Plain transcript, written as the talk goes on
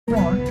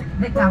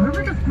the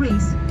government of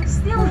Greece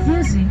still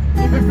using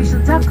in the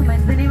official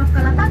document the name of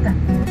Kalabaka.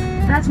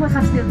 That's why it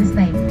has still this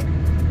name.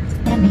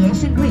 In the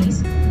ancient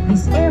Greece,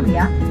 this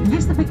area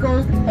used to be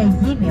called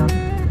Aeginion.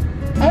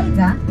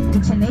 Ega,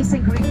 which is an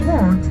ancient Greek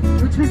word,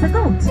 which means the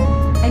goat.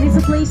 And it's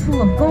a place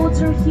full of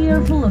goats are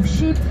here, full of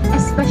sheep,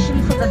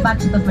 especially from the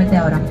budget of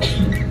Meteora.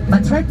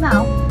 But right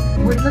now,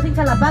 we're not in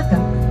Kalabaka,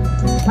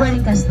 we're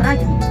in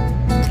Kastraki.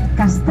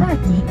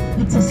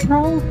 Kastraki, it's a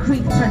small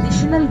Greek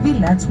traditional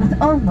village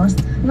with almost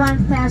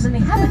 1,000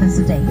 inhabitants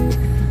today.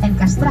 And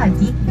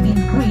Kastraki,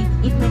 in Greek,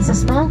 it means a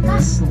small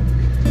castle.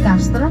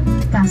 Castro,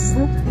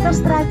 castle,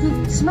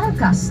 Kastraki, small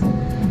castle.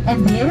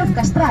 And the area of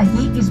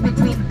Kastraki is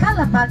between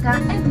Kalabaka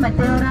and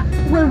Meteora,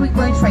 where we're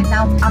going right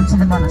now up to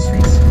the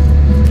monasteries.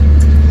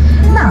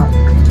 Now,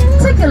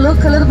 take a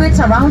look a little bit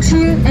around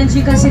you and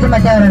you can see the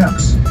Meteora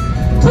rocks.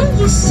 Can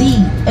you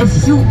see a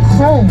few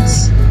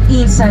holes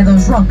inside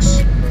those rocks?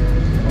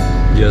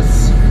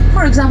 Yes.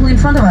 For example, in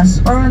front of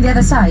us or on the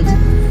other side.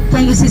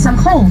 Can you see some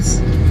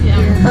holes? Yeah.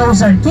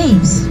 Those are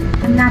caves,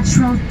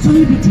 natural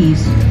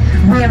cavities,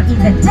 where in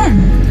the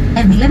 10th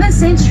and 11th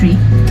century,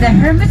 the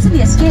hermits and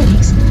the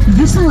ascetics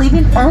used to live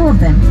in all of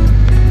them.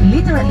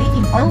 Literally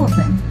in all of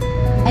them.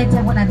 And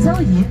I want to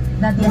tell you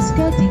that the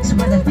ascetics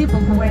were the people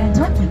who weren't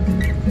talking.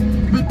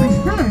 They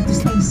preferred to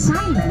stay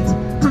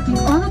silent, talking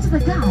only to the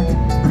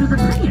god through the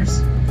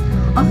prayers.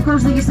 Of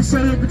course, they used to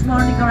say a good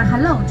morning or a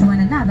hello to one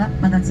another,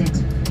 but that's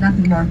it,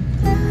 nothing more.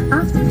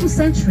 After 3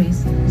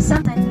 centuries,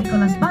 sometimes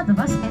Nicholas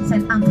Badovas and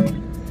St.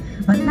 Anthony.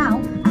 But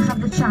now, I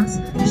have the chance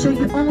to show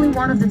you only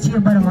one of the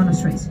 2 Bado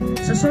monasteries.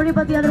 So sorry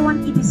about the other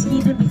one, it is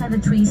hidden behind the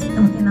trees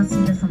and we cannot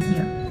see that from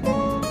here.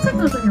 Take a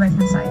look on the right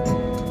hand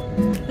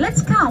side.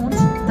 Let's count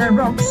the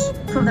rocks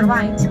from the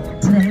right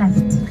to the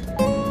left.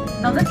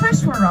 Now the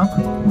first one rock,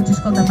 which is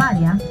called the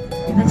Baria,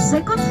 the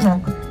second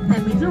rock, the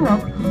middle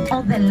rock,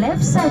 on the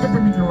left side of the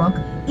middle rock,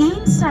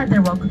 inside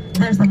the rock,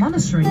 there's the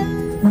monastery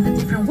with a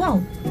different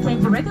wall.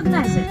 Can you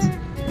recognize it?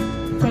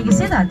 Can you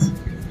see that?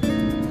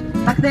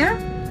 Back there?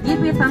 Give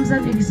me a thumbs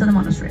up if you saw the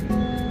monastery.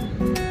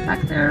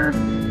 Back there.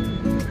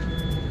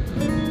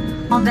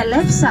 On the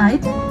left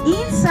side,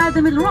 inside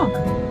the middle rock.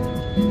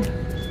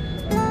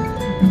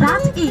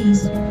 That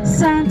is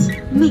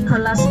St.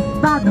 Nicholas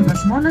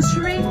Badovas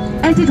Monastery,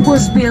 and it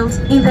was built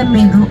in the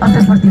middle of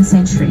the 14th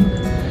century.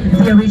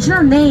 The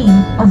original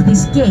name of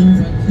this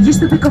cave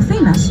used to be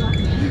Kofinas.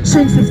 So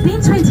in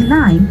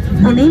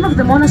 1529, the name of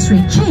the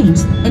monastery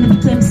changed and it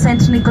became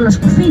St. Nicholas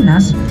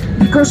Kofinas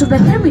because of the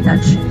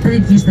hermitage that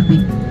it used to be.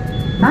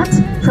 But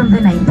from the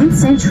 19th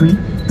century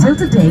till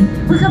today,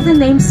 we have the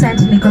name St.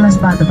 Nicholas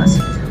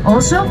Badovas.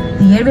 Also,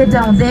 the area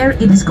down there,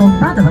 it is called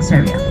Badovas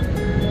area.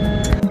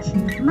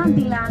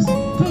 Mandila's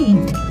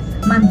cave.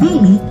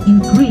 Mandili in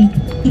Greek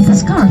is a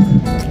scarf.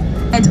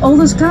 And all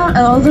those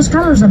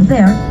colors up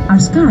there are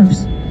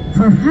scarves.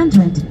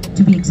 400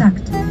 to be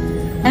exact.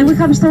 And we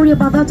have a story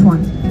about that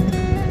one.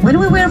 When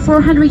we were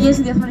 400 years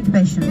in the Ottoman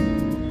occupation,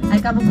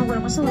 a couple who were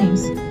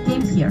Muslims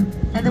came here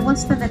and they wanted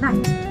to spend the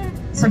night.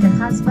 So her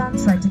husband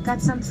tried to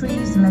cut some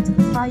trees, light up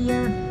a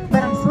fire,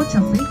 but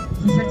unfortunately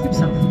he hurt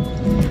himself.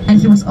 And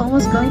he was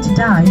almost going to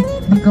die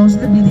because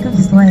of the bleeding on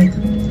his leg.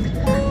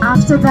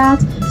 After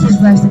that, his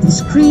wife started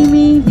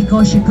screaming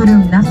because she could do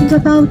nothing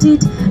about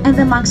it, and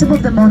the monks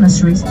above the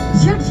monasteries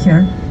heard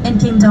her and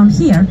came down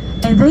here,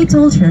 and they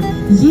told her,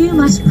 you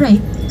must pray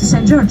to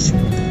St. George.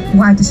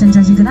 Why to St.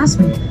 George, you can ask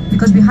me?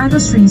 Because behind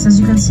those trees, as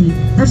you can see,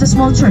 there's a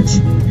small church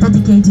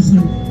dedicated to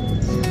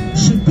him.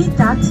 She did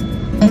that,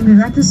 and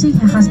miraculously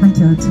her husband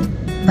killed.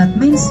 That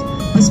means,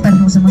 despite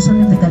he was a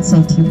Muslim, the God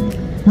saved him.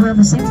 We're all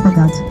the same to the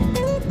God.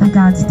 The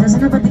God doesn't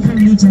know about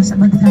different religions,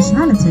 about different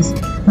nationalities.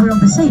 We're all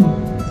the same.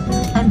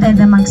 And then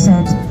the monk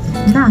said,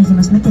 now you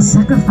must make a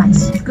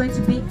sacrifice. It's going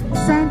to be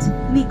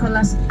St.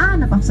 Nicholas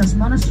Anabapsas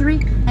Monastery,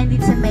 and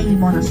it's a male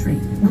monastery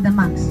with the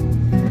monks.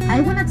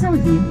 I want to tell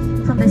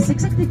you, from the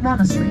 6 active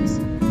monasteries,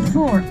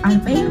 4 are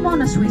male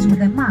monasteries with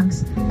the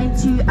monks, and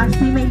 2 are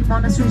female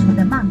monasteries with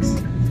the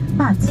monks.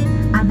 But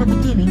at the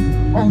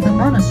beginning, all the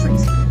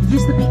monasteries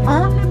used to be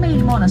only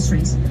male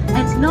monasteries,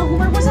 and no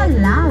woman was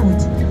allowed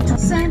to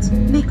St.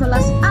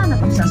 Nicholas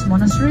Anabapsas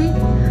Monastery.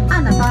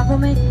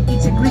 Anabapome,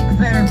 it's a Greek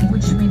verb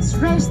which means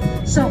rest,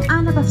 so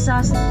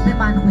Anabapsas, the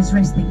man who is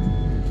resting.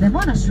 The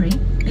monastery,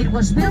 it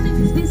was built in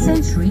 15th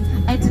century,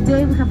 and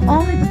today we have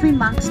only 3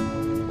 monks.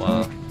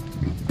 Wow.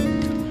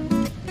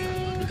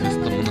 This is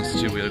the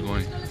monastery we are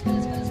going.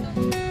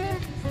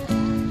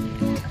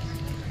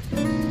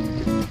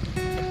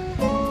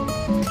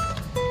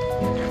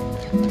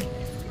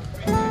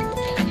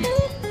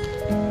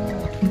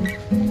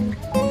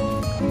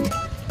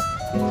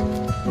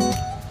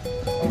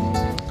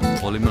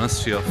 Holy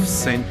Monastery of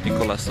Saint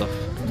Nicholas of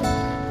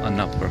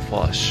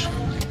Anapurfas.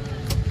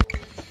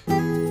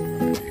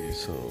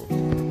 So,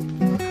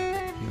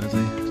 यहाँ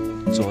चाहिँ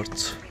church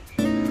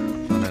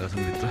बनाएको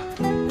छन् भित्र.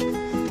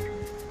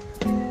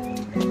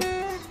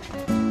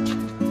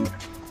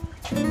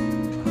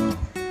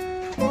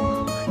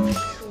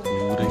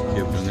 पुरै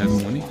cave ढुङ्गाको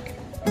मुनि.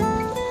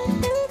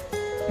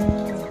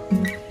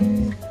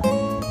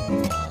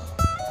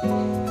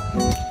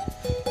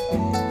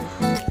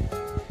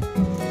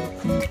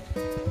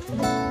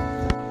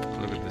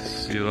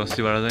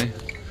 अस्तिबाट चाहिँ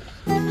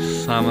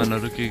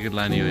सामानहरू के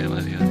लाने हो यहाँ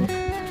माथि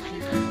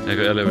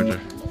यहाँको एलिभेटर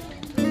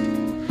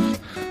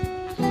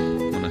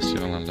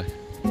मोनास्ट्रीमा लानलाई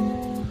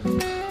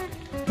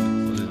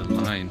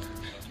लाइन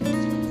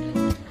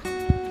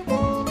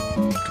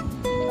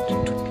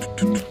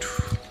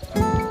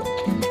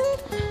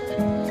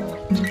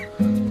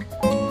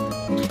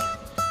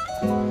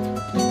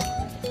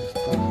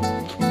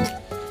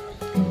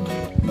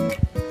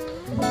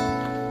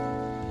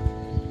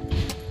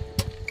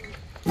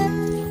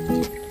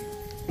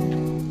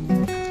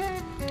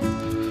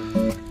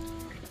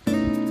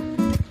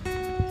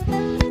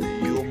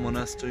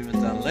मोनास्ट्रीमा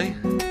जानलाई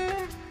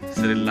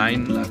यसरी लाइन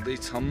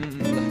लाग्दैछौँ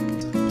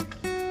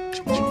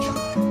ठिक छ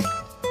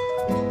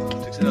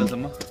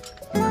अहिलेसम्म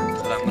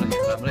राम्रै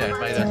हाट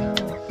पाइरहेछ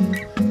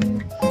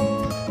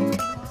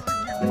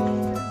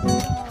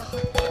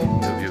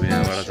यो भ्यू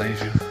यहाँबाट चाहिँ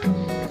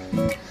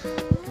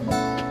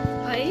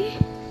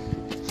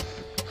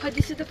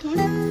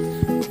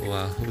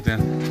वा त्यहाँ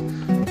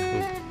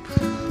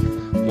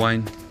वाइन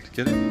के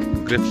अरे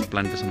ग्रेप्स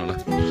प्लान्टेसन होला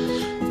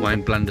वाइन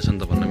प्लान्टेसन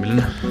त भन्न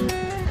मिलेन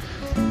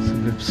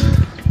Lips.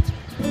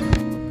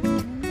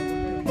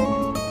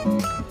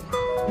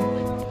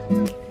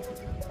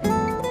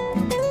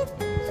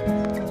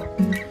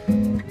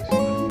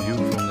 View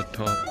from the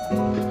top.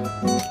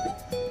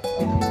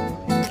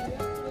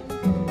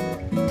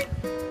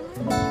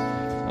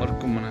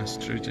 अर्को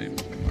मोनास्ट्री चाहिँ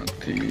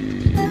माथि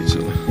छ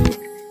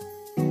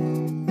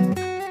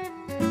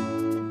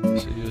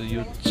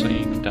यो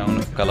चाहिँ town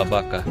of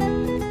Kalabaka.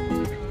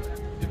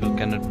 People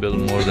cannot build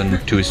more than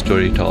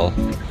 2-story tall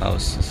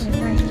houses.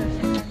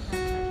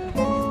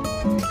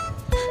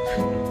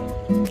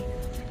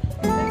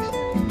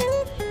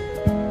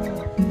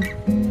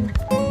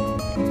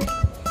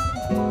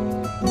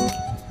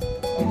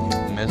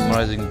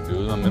 Mesmerizing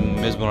view. I'm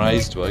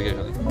mesmerized by it.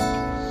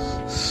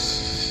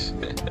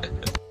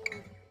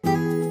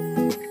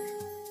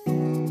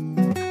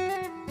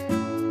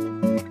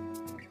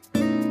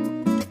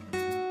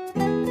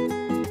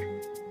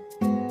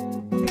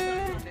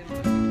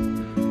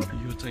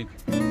 You take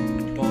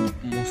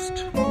topmost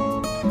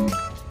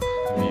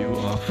view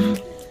of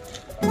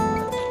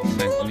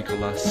Saint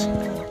Nicholas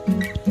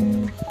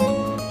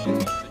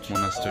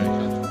Monastery.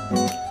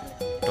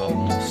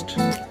 Topmost.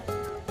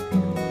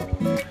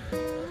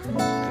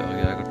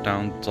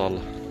 Town tall.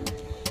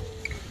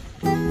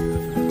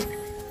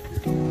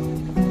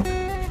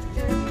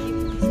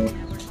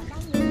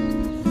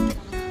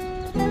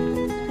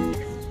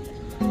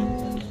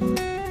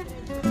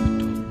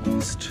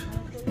 Topmost.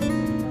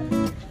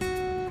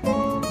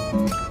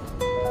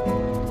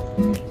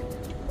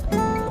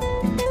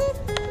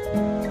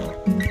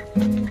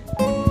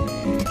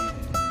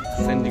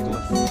 Saint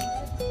Nicholas.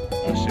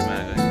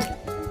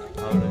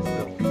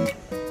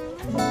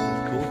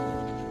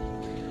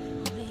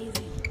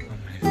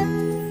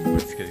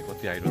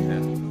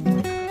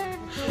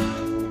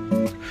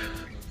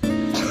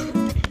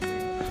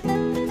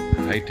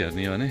 Height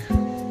हेर्ने हो भने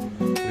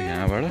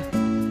यहाँबाट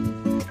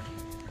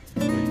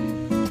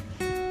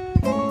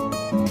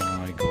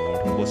my God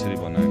कसरी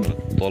बनाएको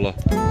तल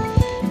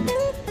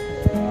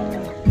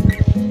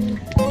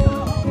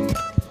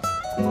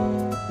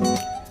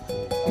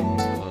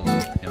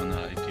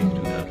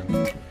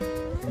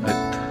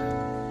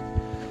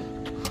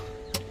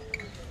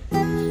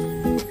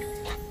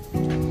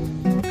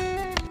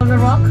The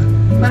rock,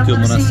 but I'm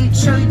going to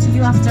show it to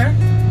you after.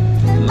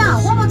 Now,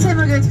 one more time,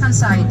 we're going to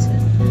inside.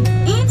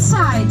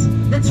 Inside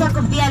the trunk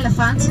of the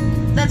elephant,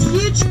 that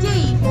huge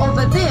cave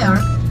over there,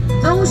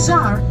 those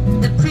are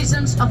the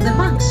prisons of the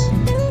monks.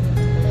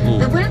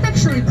 They weren't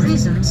actually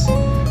prisons.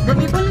 The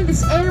people in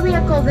this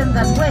area call them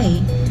that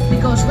way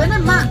because when a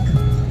monk,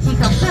 he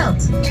had felt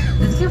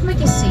that he would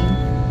make a sin,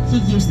 he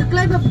used to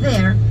climb up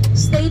there,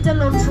 stayed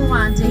alone for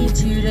 1 day,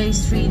 2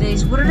 days, 3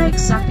 days, whatever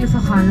exactly for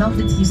how long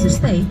did he used to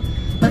stay.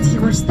 But he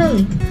was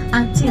staying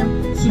until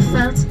he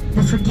felt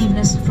the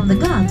forgiveness from the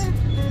God.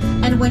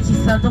 And when he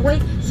felt away,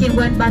 he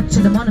went back to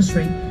the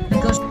monastery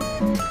because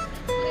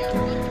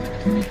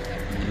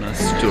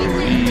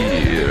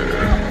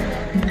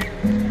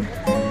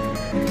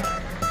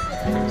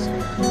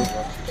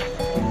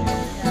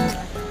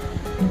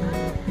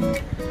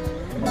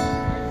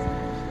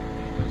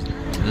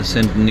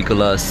Saint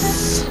Nicholas.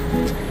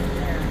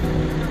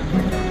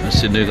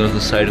 Saint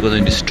Nicholas side was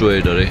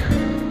destroyed already.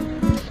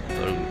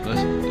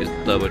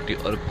 Yetapati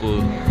arko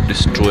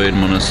destroyed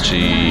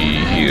monastery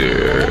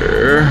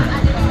here.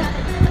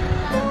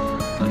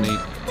 And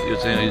you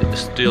say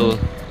still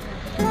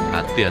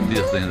hati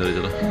जस्तो हिँड्दो रहेछ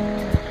ल.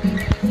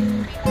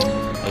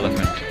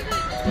 Elephant.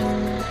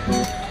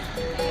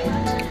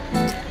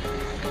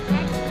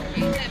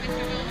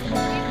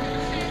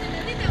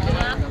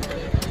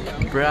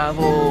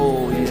 Bravo!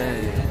 Yes.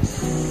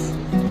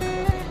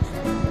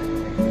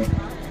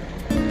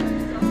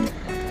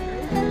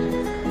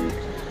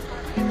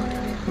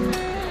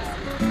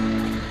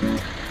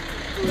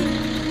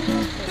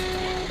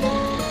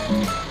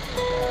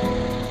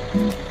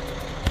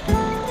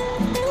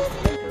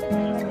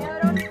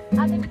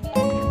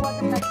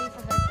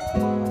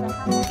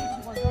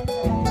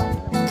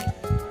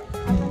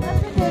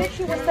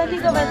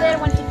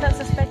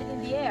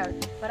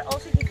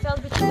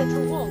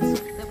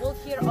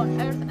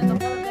 earth and the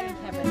whole of there in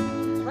heaven.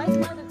 Right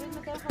now, the Great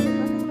Meteora has a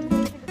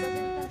perfect location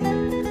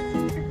because it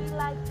seems to be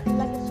like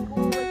a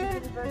school, like a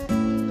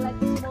university, like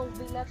a small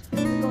village.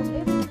 Because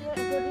every year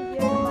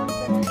the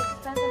mountain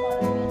expands the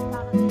monastery and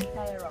found the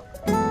entire rock.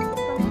 From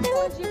this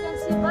point, you can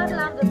see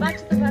Barlam, the back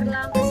to the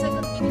Barlam, the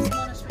second biggest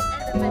monastery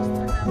and the best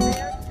one down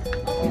there.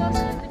 Of course,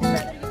 a little bit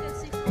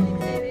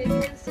further, you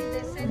can see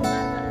the Saint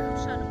Barbara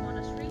Luciano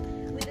Monastery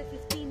with the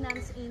 15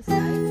 nuns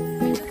inside.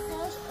 And of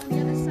course, on the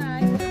other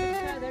side, a little bit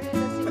further, you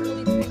can see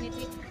Holy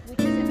Trinity,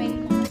 which is the main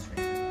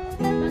monastery.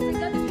 But I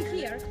got you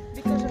here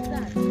because of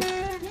that.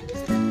 Can you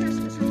see the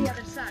Christmas on the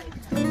other side?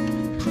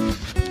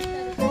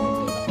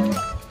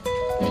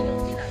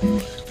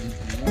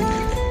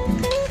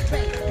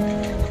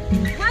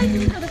 Why do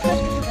we have the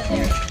Christmas over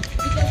there?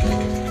 Because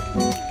on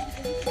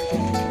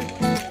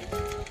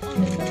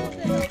the top of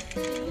the rock, there used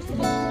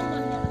to be a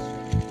Roman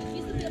monastery. It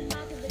used to be a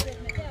part of the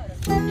Great Meteora,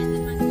 and the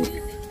man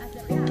used it as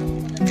a wrap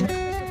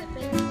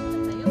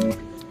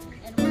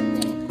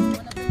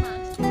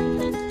on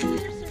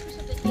the surface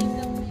of the paintings on the Meteora. And one day, one of the monks found the clear surface of the cave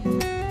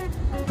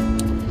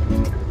that we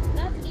use.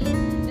 That is the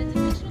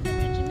depiction of the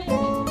Virgin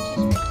Mary,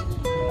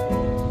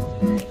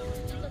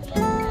 which is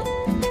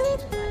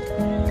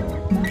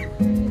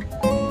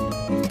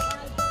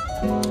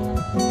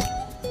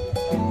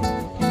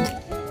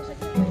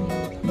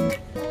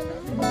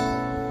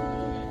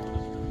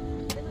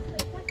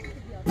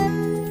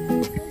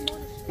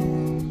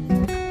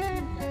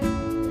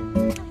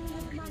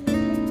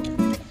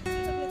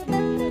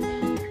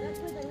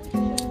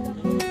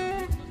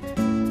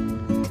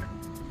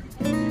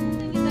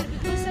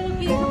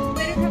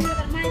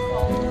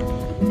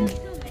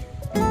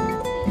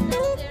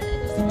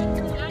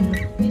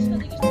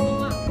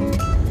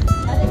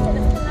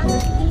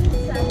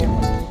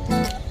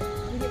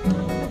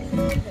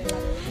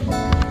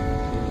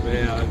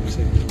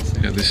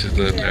Yeah, this is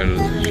the title.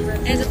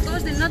 And of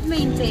course, they not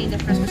maintain the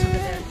frescoes over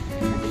there.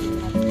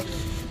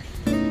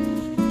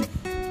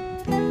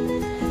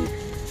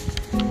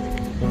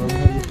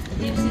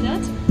 Do you see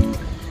that?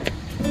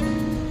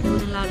 The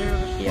wooden ladder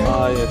over here.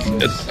 Ah,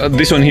 yes.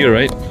 This one here,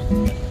 right?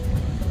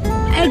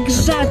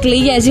 Exactly,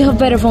 yes, you have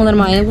better phone than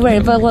mine. Very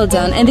well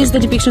done. And this is the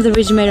depiction of the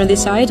Virgin Mary on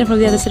this side, and from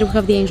the other side we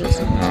have the angels.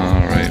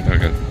 Alright,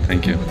 okay,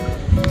 thank you.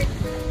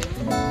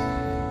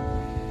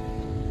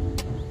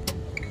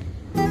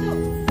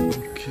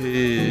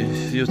 Okay,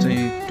 यो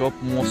चाहिँ top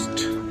most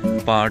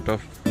part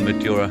of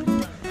मेटियोरा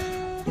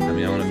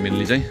हामी यहाँबाट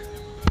मिल्ने चाहिँ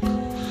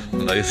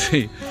ल यो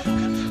चाहिँ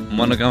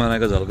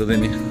मनोकामनाको झल्को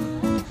चाहिँ नि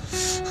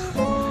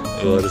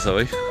हो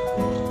सबै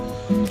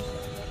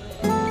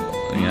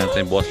यहाँ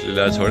चाहिँ बसले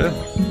ल्याएर छोड्यो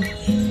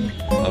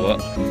अब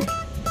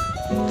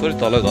थोरै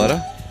तल गएर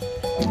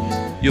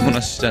यो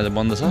मोनास्ट्री चाहिँ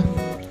बन्द छ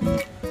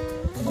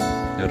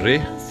यो रे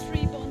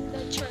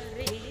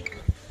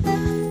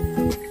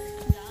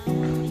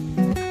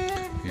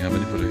यहाँ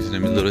पनि फोटो खिच्न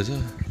मिल्दो रहेछ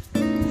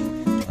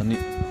अनि यो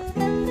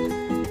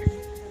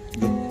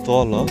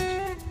तल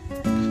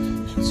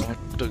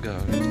सट्ट गयो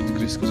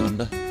ग्रिसको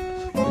झन्डा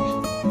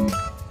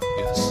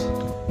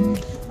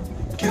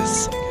Yes.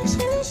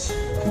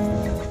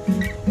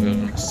 We're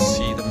going to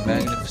see the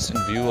magnificent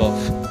view of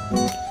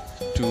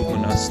two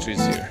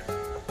monasteries here.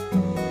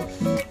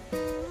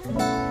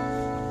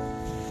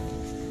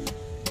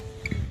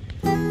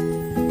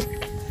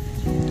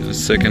 This is the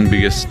second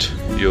biggest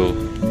yo.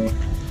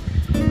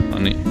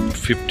 अनि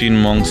 15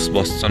 monks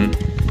बस्छन्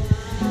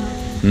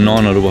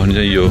ननहरु बस्ने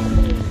चाहिँ यो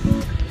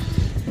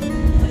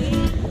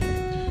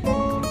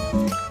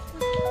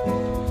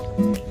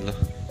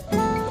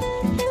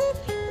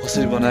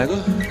कसरी बनाएको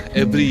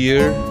एभ्री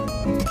इयर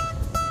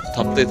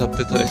थप्दै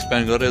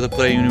एक्सप्यान्ड गरेर यो त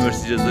पुरा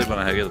युनिभर्सिटी जस्तै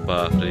बनाएको क्या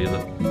बाफ रे यो त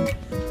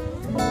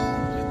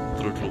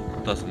यत्रो ठुलो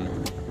खुट्टासम्म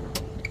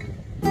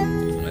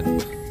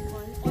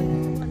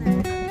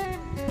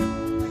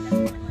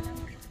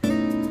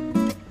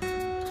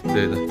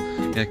त्यही त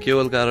यहाँ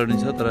केवल कारण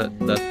छ तर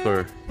द्याट फर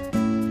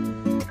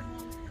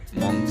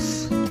मङ्क्स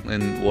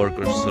एन्ड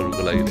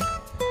वर्कर्सहरूको लागि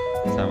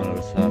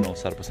सामानहरू सानो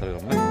सार पसार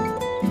गर्नलाई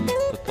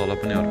तल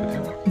पनि अर्को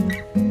थियो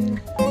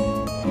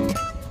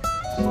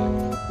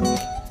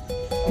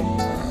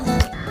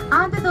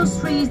Under those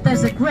trees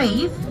there's a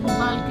grave,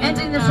 and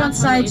in the front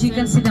side you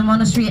can see the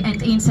monastery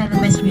and inside the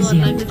best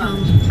museum.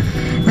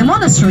 The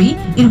monastery,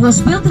 it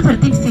was built in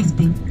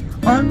 1350,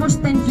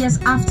 almost 10 years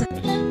after.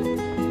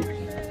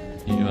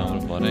 यो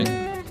हाम्रो भरे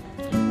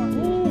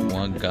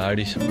वहाँ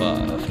गाडी छ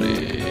बाफ्रे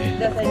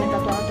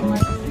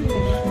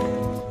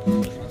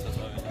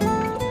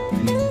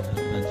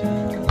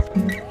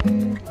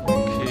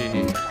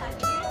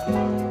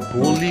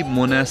होली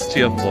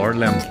मोनास्ट्री अफ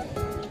बर्ल्याम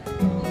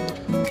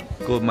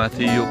को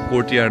माथि यो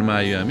कोर्टयार्डमा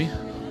आयो हामी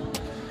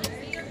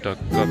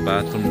टक्क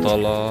बाथरुम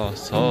तल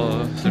छ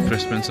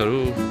रिफ्रेसमेन्ट्सहरू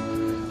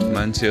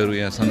मान्छेहरू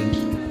यहाँ छन्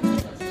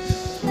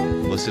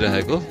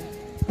बसिरहेको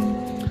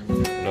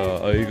र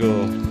अहिलेको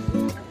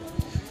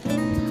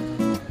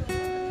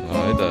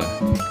है त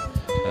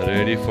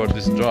रेडी फर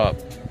दिस ड्रप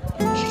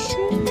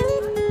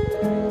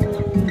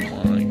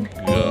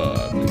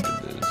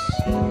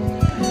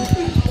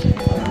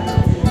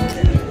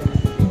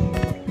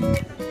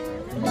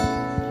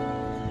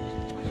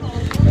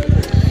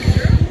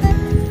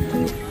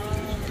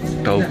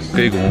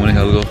टक्कै घुमाउने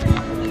खालको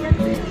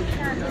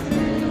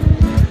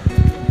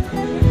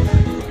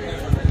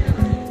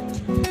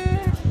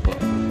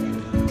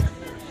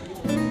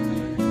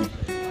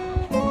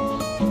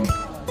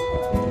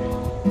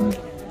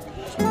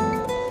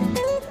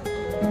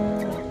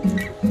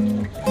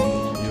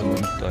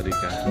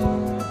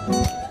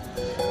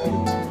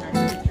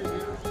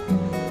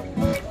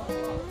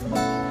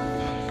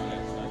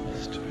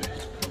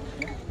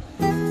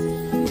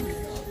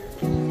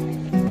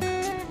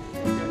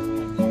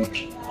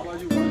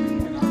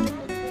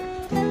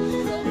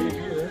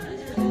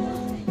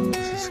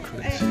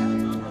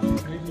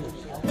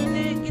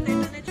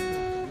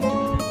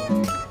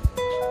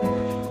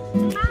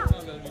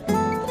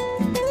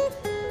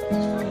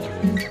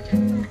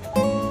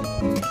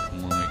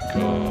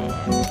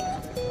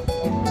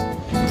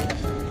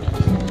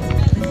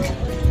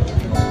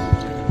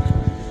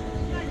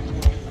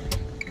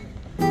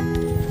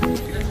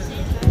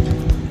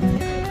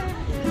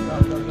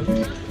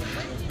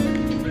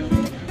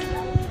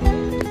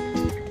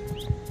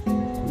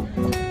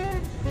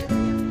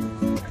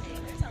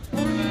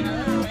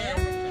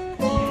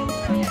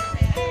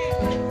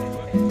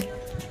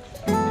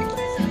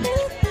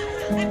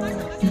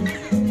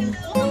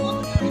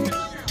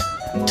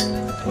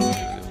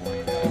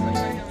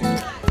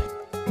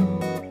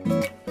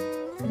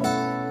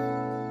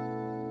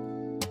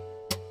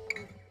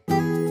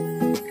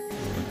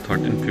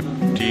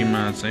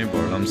चाहिँ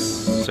Burnham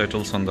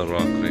settles on the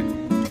rock रे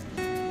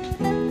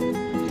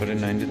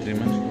 1393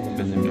 मा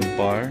Benjamin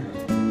Bar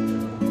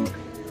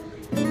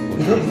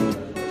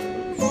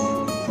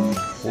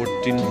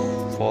 14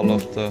 fall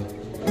of the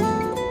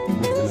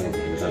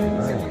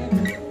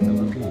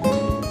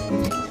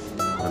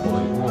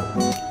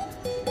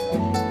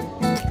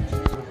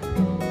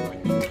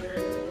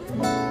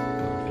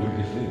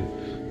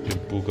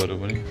bookहरु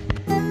पनि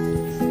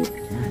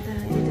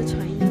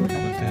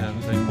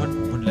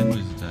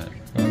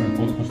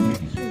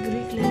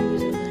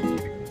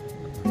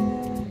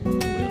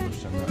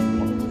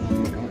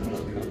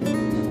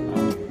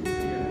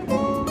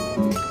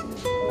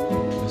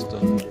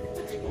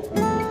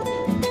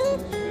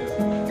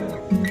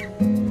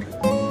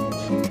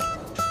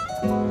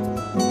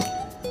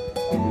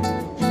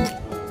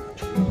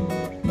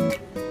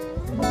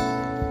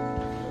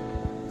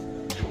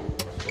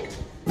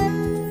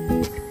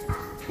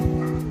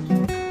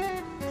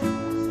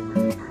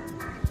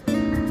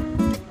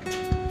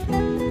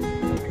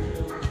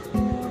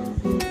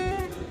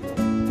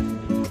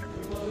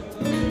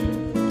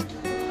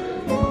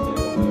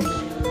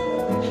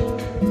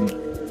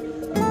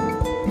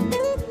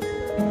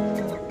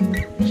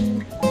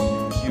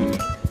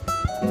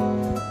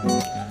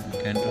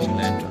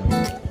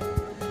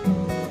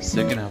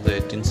second half of the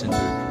 18th century.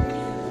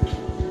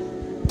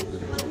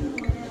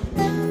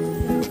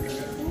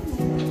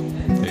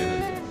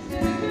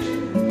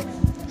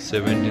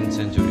 17th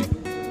century.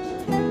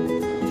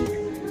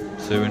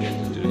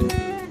 17th century.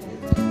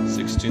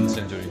 16th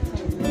century.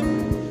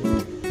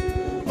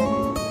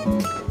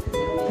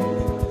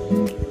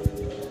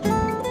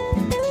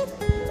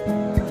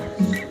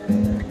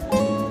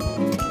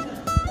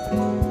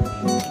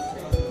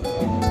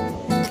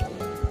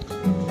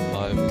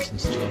 Bibles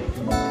and stuff.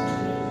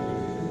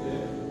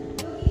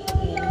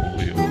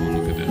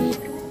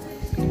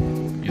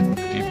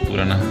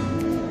 पुराना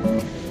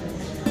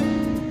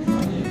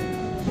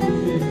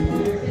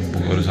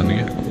बुकहरु छन्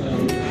के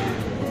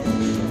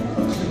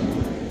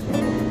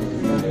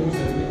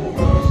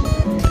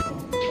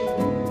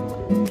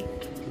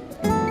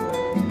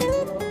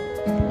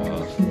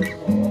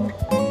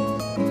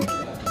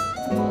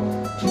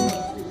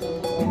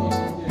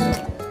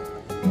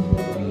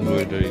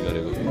एम्ब्रोइडरी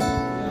गरेको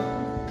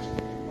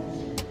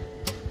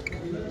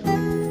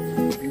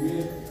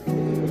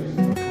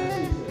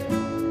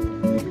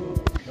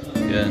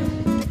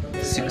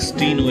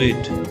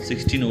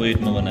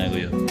 1608 मा बनाएको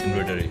यो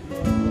एम्ब्रोइडरी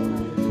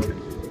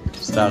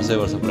 400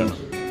 वर्ष पुरानो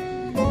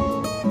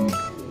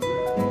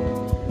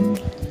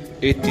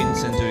 18th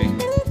century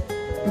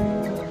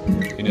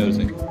यिनीहरु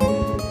चाहिँ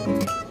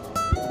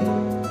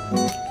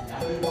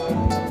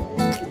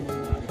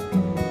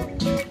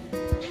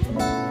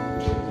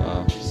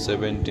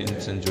 17th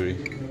century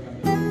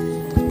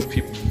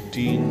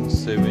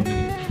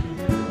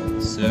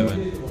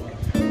 1577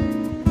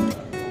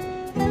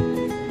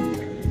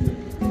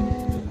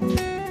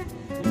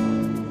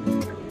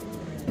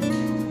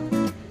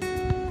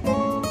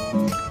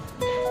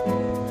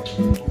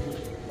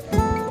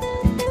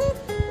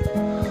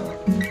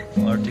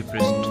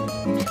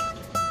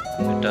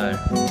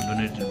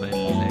 donated by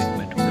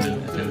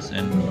Meteora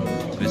and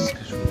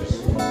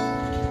Monasteries.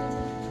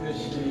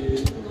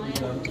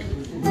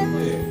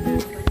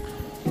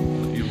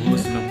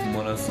 Evolution of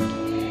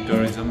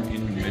monastericism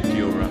in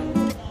Meteora.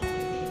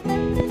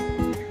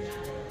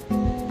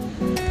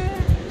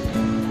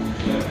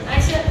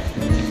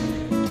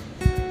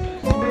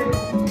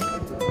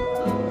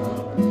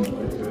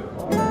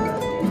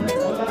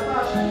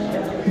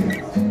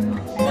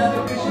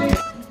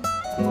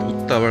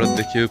 उत्ताबाट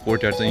देखिएको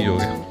कोर्टयार्ड चाहिँ यो हो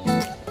क्या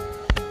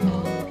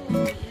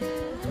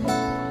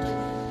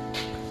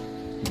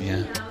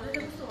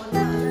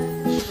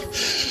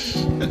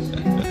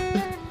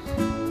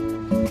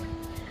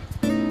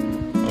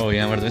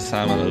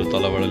सामानहरू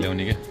तलबाट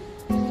ल्याउने क्या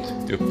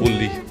त्यो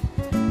पुल्ली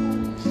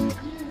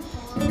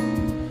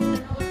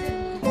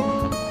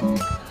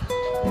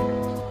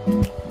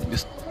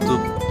यस्तो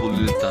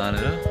पुल्ली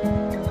तानेर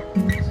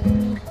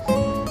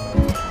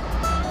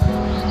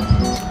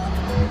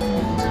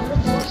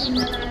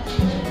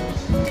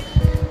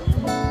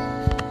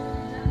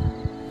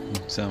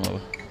Sam अब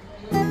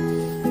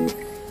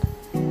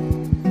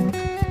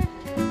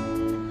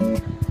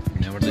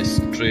यहाँबाट चाहिँ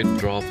स्ट्रेट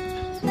ड्रप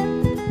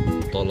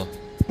तल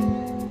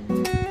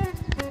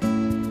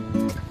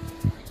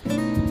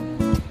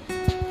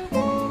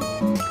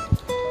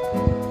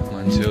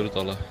मान्छेहरू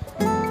तल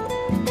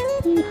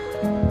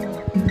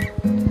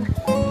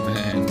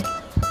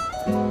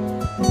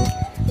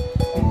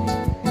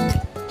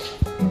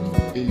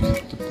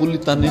पुल्ली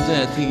तान्ने चाहिँ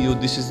आई थिङ्क यो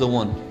दिस इज द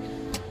वान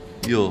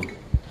यो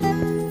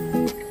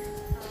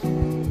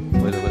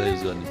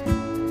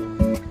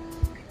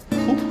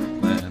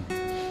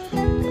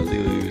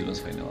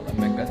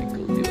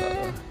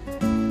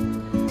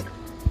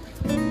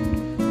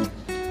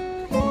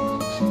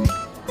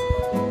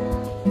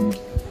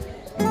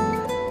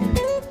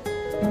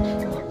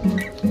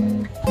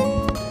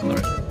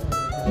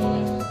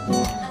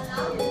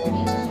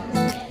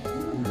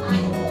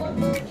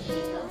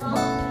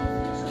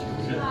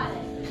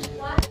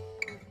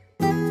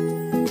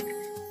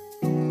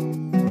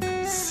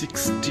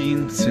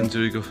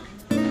century को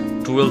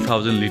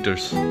 12,000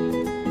 liters.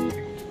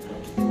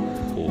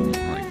 Oh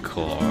my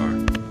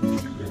god,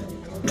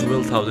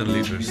 12,000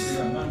 liters.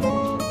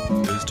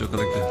 Used to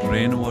collect the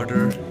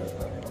rainwater,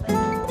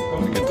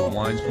 get the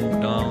wines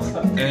moved down,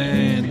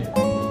 and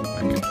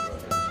make it.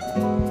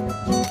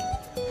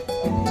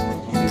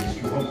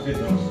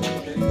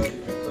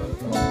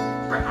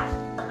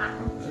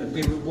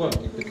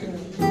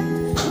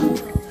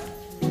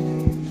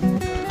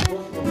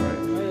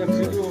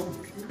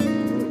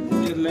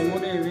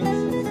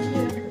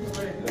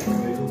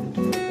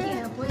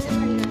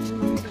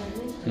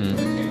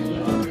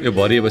 यो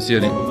भरिएपछि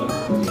अनि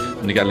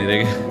निकाल्ने रे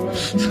के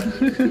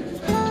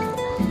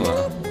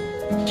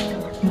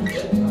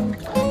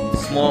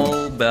small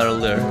barrel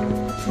there.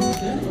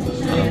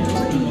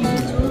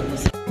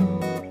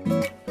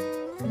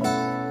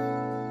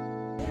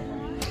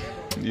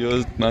 यो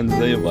मान्छे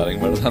चाहिँ यो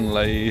भर्याङबाट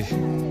जानुलाई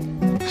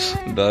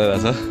डरेर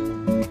छ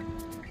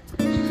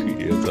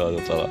यो चरा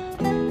चरा गयो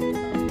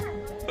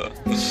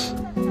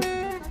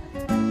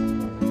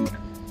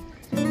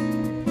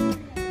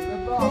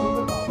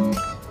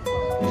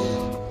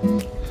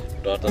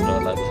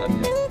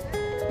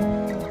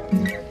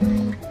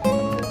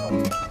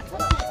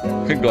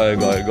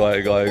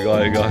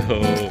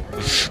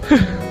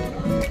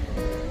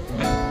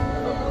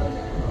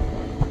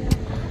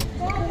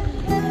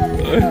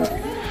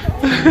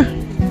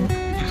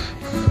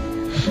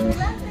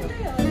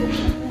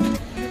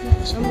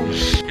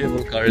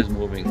Cable car is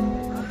moving.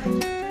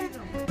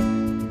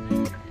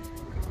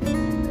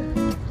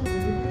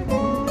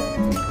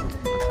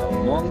 That's how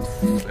monks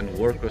and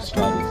workers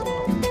travel.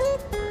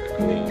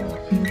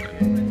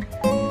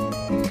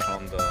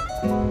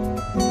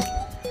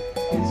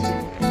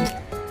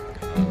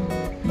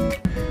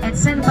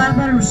 St.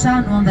 Barbara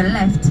Rusano on the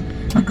left,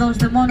 because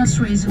the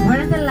monasteries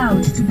weren't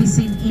allowed to be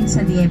seen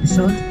inside the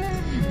episode.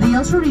 They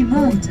also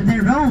removed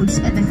the roads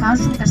at the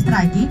house from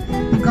Castrati,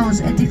 because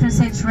a different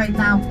century right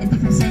now, a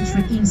different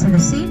century inside the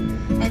scene,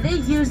 and they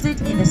used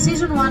it in the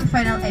season 1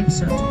 final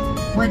episode.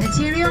 When the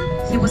Tyrion,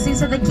 he was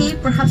inside the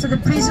cave, perhaps at the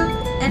prison,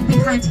 and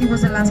behind him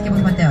was the landscape of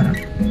Meteora.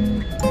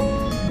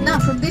 Now,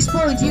 from this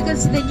point, you can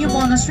see the new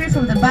monastery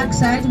from the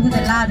backside with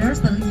the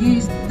ladders that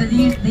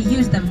they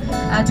use them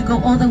to go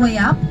all the way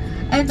up.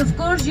 And of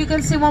course, you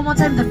can see one more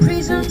time the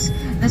prisons,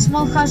 the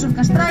small house of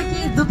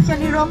Kastraki,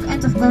 Dupjani Rock,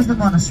 and of course the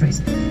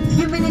monasteries.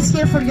 Few minutes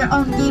here for your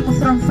own Game of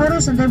Thrones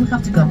photos, and then we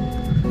have to go.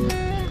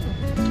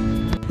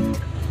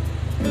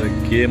 The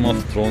Game of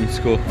Thrones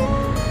ko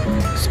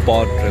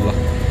spot rela.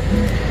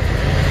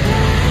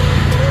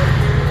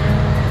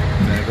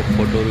 Meko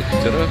photo ru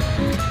khichera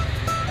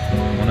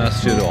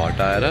monastery ru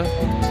hataera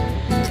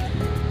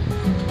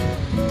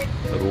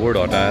road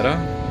hataera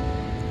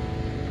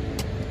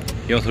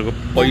यो सरको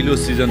पहिलो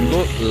सिजनको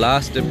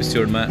last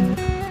एपिसोडमा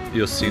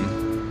यो seen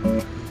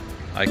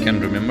I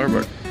can't remember,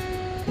 but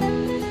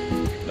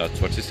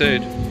that's what she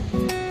said.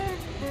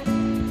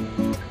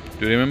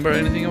 Do you remember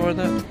anything about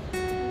that?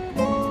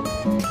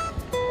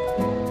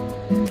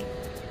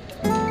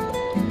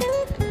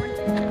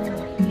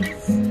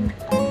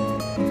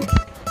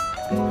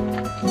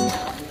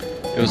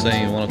 It was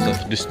saying one of the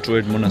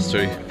destroyed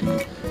monastery.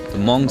 The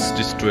monks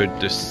destroyed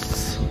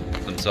this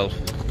themselves.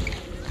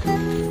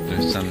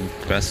 San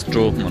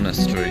Castro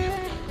Monastery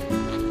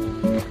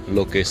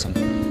location.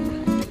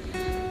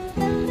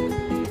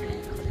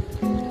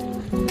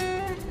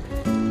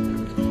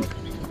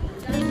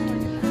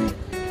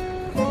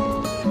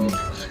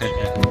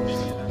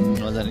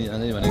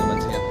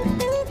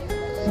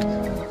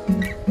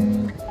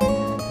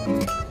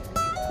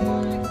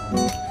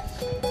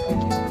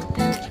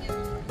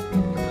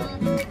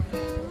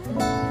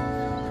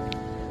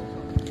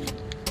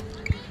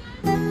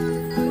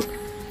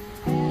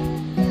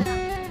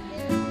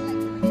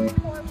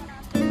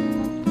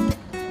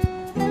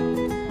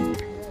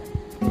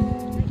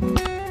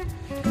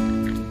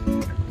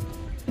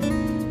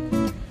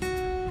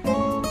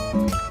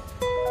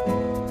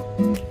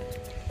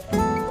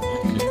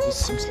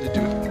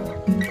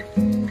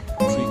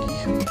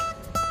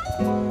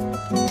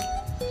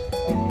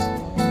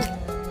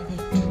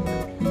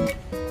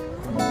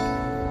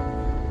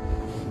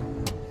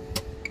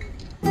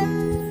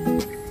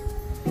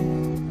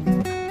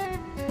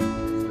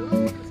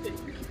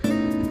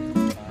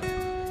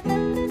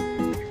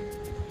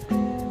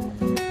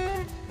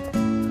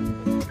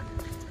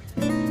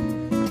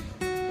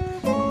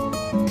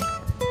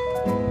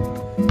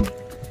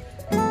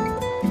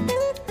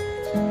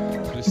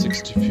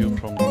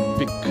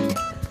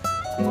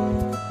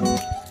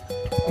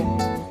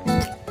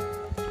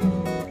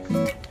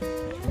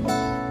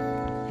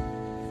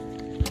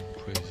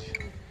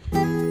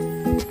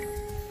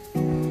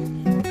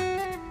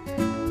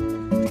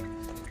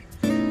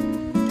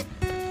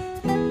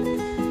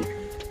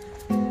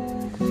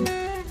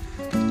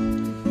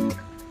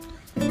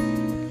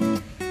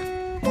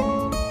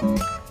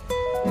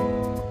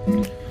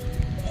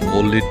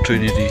 Holy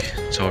Trinity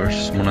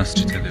Church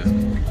Monastery थियो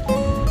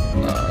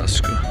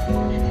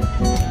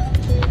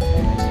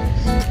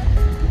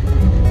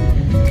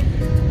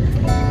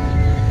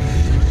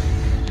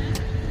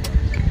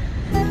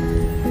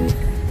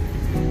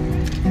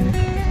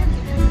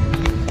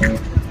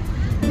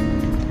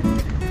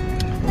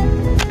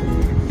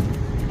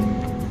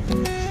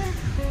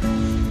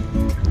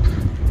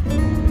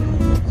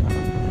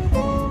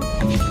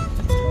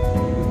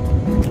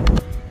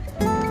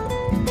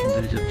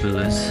त्यो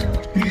लास्टको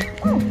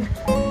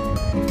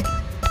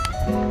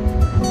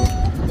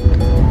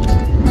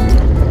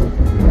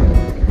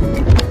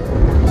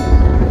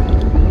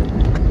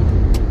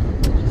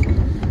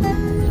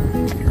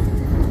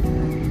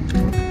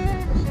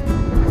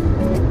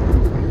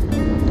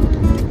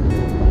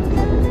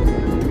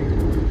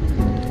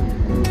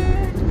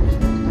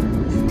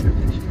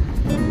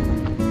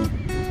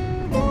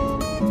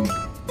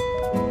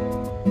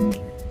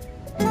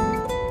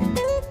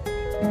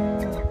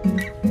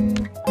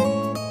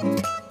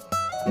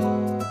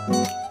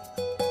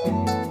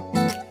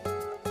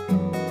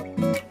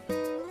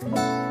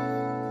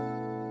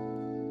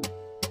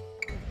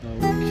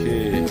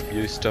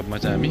स्टपमा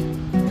चाहिँ हामी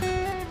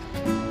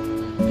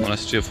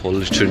monastery of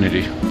Holi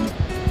Trinity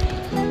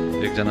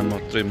एकजना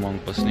मात्रै monk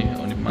बस्ने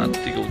अनि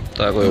माथिको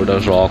उताको एउटा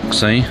रक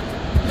चाहिँ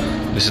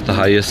this is the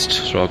highest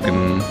rock in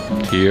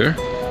here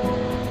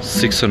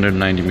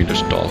 690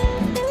 meters tall.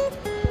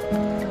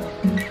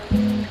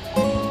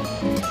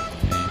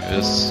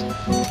 Yes,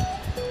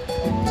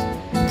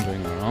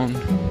 going around,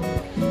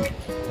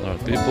 a lot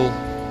of people.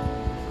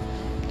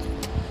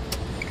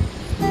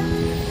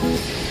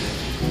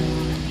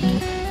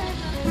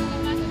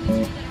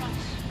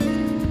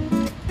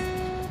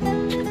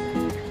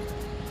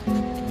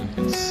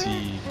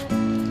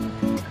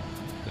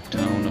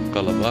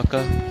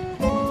 Kalabaka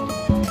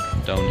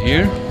down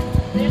here.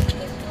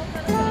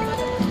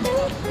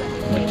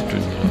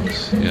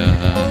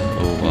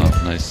 Yeah, oh wow,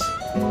 nice.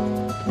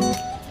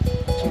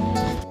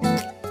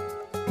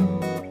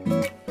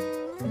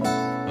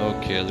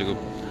 Okay, I'll go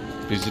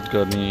visit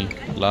garni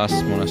last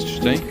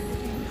monastery,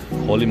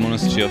 Holy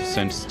Monastery of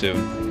Saint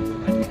Stephen.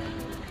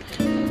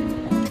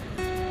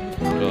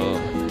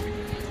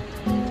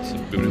 It's a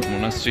beautiful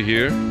monastery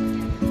here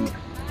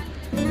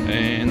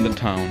in the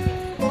town.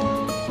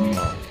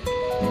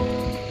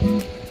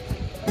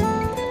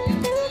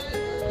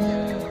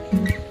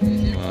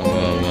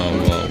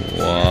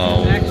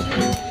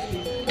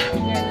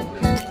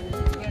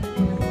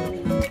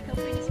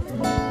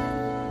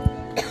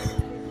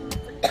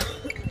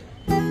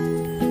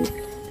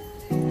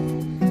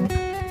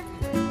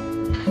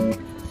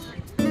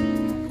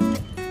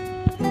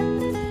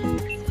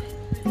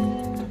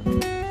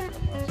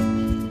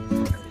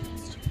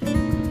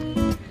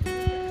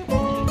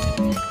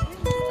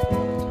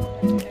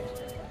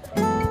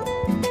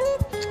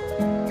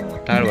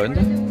 टाढो भयो नि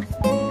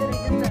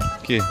त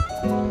के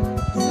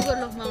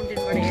सुगरलोफ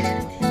माउन्टेनबाट हेरेर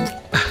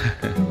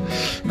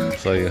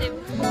सही हो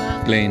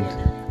plain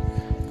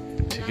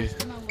ठिकै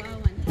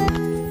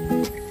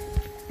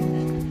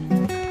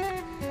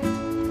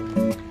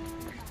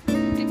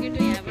ticket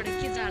यहाँबाट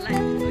के जाला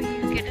यो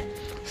केटा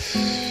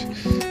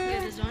यो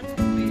त झन्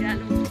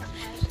भिरालो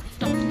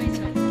टपमै छ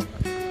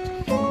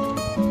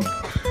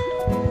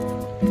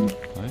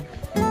है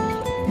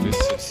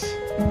दिस इज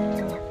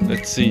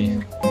लेट्स सी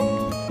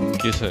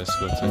के छ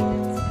यसको चाहिँ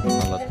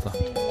हालत त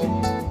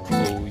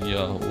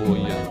ओ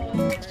या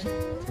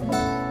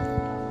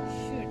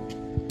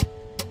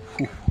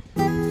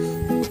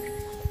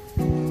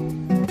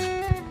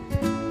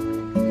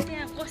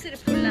त्यहाँ कसरी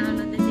फुल लगाउन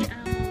त्यति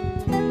आमा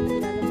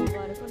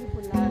गएर पनि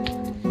फुल लगाउन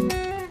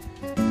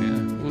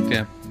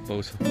त्यहाँ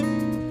पाउँछ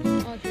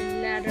त्यो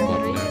ल्याडर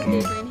रहेछ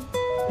त्यही पनि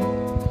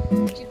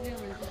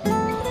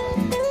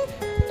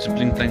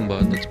चिप्लिङ ट्याङ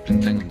भयो त चिप्लिङ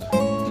ट्याङ हुन्छ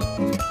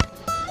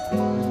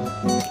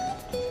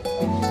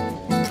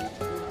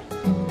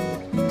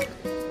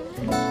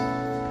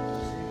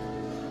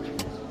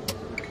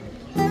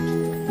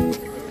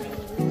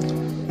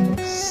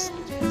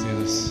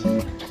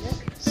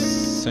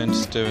Saint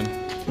Stephen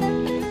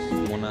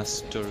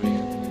Monastery.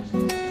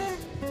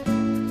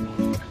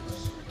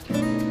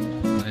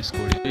 Nice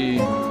story.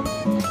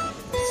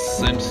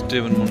 Saint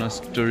Stephen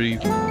Monastery.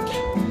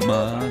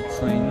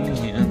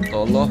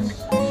 Allah.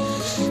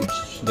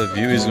 The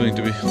view is going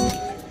to be.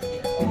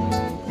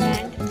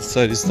 This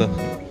side is the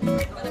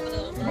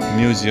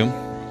museum.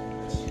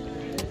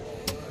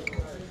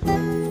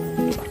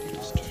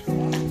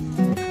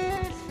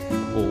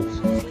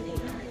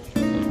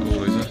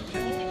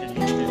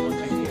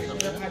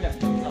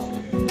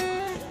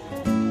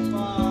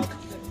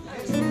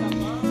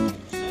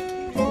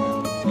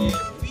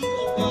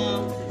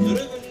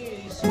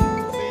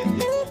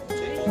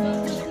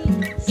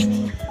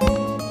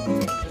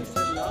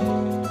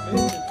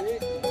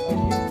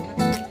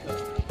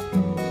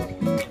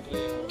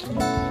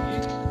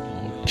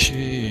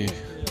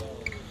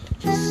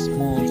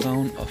 Small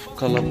town of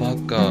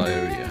Kalabaka.